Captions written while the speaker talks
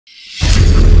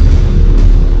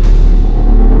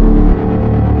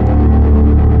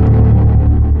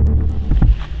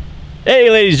Hey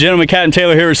ladies and gentlemen, Captain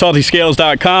Taylor here at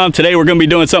saltyscales.com. Today we're going to be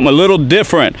doing something a little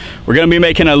different. We're going to be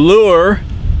making a lure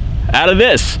out of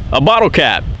this, a bottle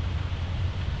cap.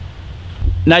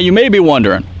 Now you may be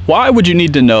wondering, why would you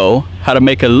need to know how to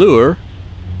make a lure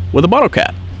with a bottle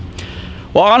cap?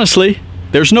 Well, honestly,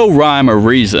 there's no rhyme or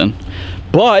reason,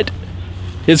 but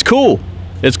it's cool.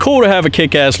 It's cool to have a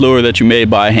kick-ass lure that you made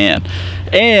by hand.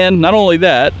 And not only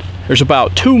that, there's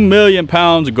about 2 million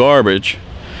pounds of garbage,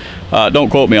 don't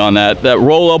quote me on that, that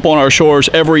roll up on our shores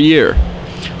every year.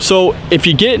 So if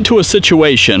you get into a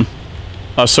situation,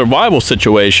 a survival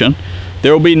situation,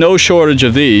 there will be no shortage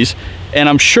of these, and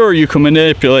I'm sure you can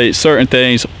manipulate certain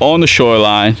things on the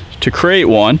shoreline to create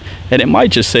one, and it might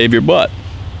just save your butt.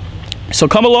 So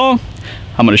come along,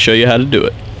 I'm going to show you how to do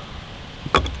it.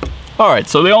 Alright,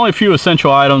 so the only few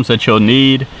essential items that you'll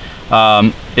need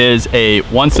is a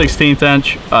 1/16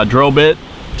 inch drill bit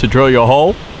to drill your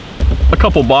hole, a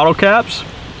couple bottle caps,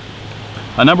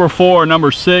 a number 4 or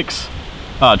number 6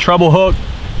 treble hook,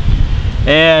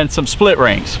 and some split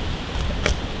rings.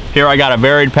 Here I got a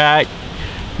varied pack.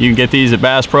 You can get these at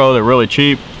Bass Pro. They're really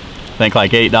cheap. I think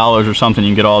like $8 or something. You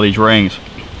can get all these rings.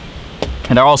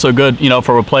 And they're also good, you know,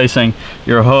 for replacing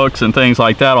your hooks and things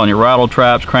like that on your rattle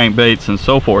traps, crankbaits, and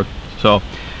so forth. So,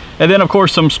 and then of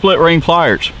course some split ring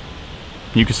pliers.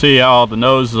 You can see how the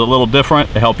nose is a little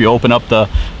different. They help you open up the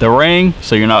ring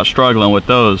so you're not struggling with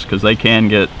those, because they can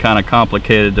get kind of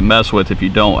complicated to mess with if you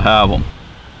don't have them.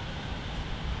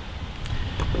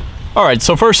 Alright,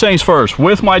 so first things first,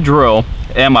 with my drill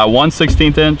and my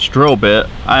 1/16 inch drill bit,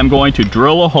 I'm going to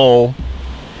drill a hole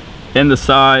in the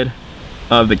side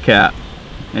of the cap.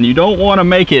 And you don't want to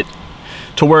make it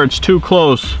to where it's too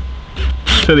close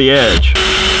to the edge.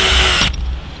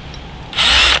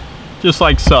 Just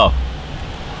like so.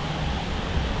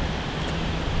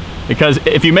 Because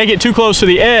if you make it too close to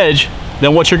the edge,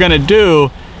 then what you're going to do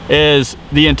is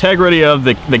the integrity of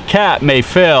the cap may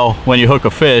fail when you hook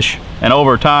a fish, and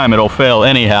over time it'll fail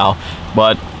anyhow.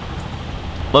 But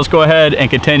let's go ahead and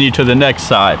continue to the next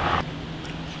side.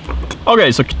 Okay,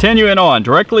 so continuing on,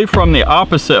 directly from the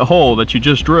opposite hole that you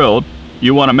just drilled,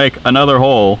 you want to make another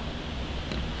hole.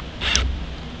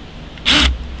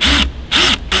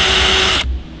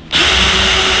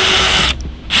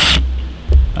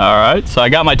 Alright, so I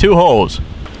got my 2 holes.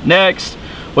 Next,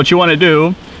 what you want to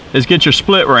do is get your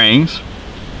split rings.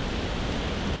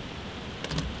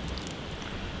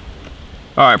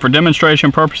 Alright, for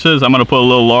demonstration purposes, I'm going to put a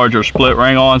little larger split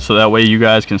ring on so that way you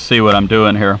guys can see what I'm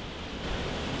doing here.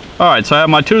 Alright, so I have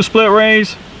my 2 split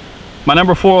rings, my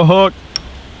number 4 hook,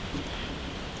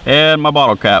 and my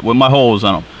bottle cap with my holes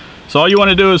in them. So all you want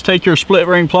to do is take your split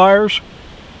ring pliers,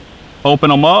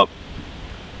 open them up,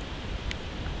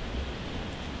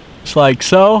 just like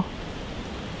so.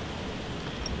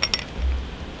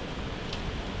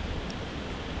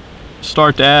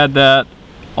 Start to add that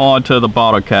onto the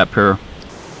bottle cap here.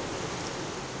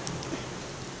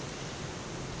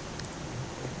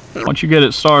 Once you get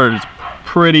it started, it's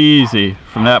pretty easy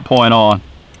from that point on.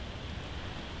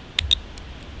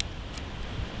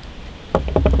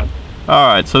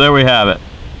 Alright, so there we have it.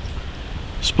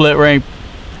 Split ring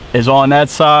is on that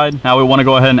side. Now we want to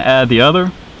go ahead and add the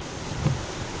other.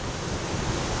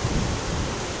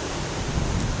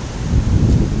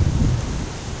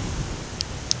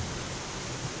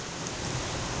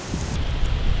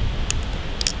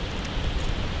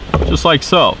 Just like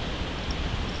so.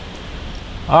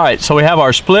 Alright, so we have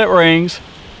our split rings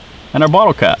and our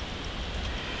bottle cap.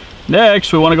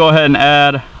 Next, we want to go ahead and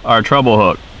add our treble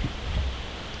hook.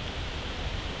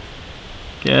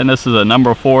 Again, this is a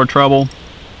number 4 treble.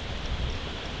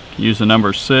 Use the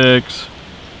number 6.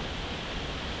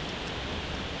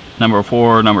 Number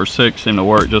 4, number 6 seem to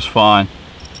work just fine.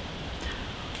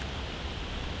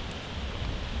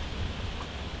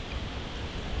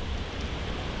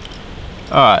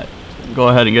 Alright, go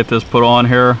ahead and get this put on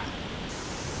here.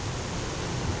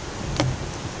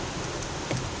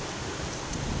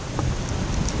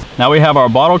 Now we have our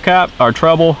bottle cap, our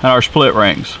treble, and our split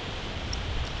rings.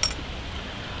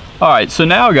 Alright, so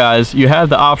now guys, you have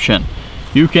the option.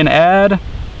 You can add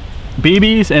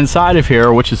BBs inside of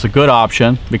here, which is a good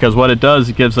option, because what it does,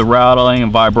 it gives a rattling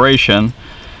and vibration.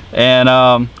 And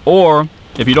or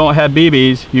if you don't have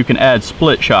BBs, you can add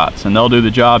split shots, and they'll do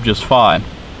the job just fine.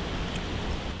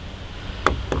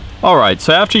 Alright,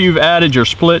 so after you've added your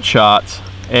split shots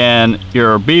and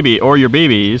your BB or your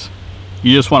BBs,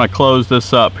 you just want to close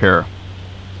this up here.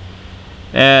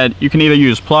 And you can either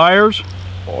use pliers,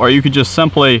 or you could just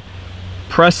simply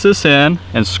press this in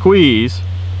and squeeze,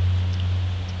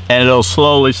 and it'll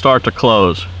slowly start to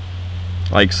close,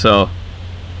 like so.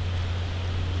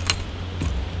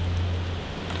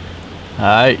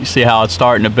 Alright, you see how it's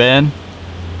starting to bend?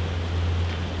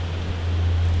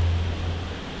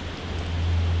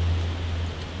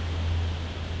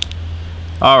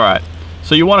 Alright,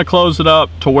 so you want to close it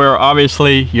up to where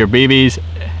obviously your BBs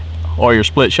or your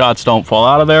split shots don't fall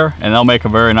out of there, and they'll make a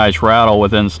very nice rattle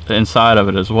within inside of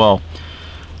it as well.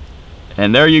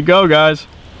 And there you go, guys.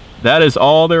 That is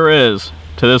all there is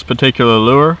to this particular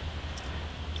lure.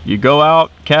 You go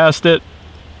out, cast it,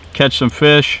 catch some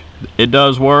fish. It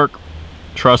does work,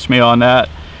 trust me on that.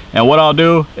 And what I'll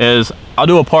do is I'll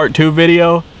do a part 2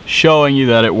 video showing you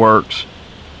that it works,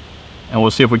 and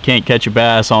we'll see if we can't catch a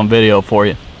bass on video for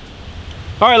you.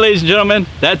 All right, ladies and gentlemen,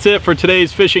 that's it for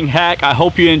today's fishing hack. I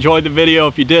hope you enjoyed the video.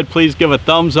 If you did, please give a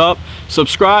thumbs up,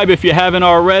 subscribe if you haven't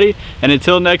already, and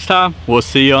until next time, we'll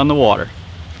see you on the water.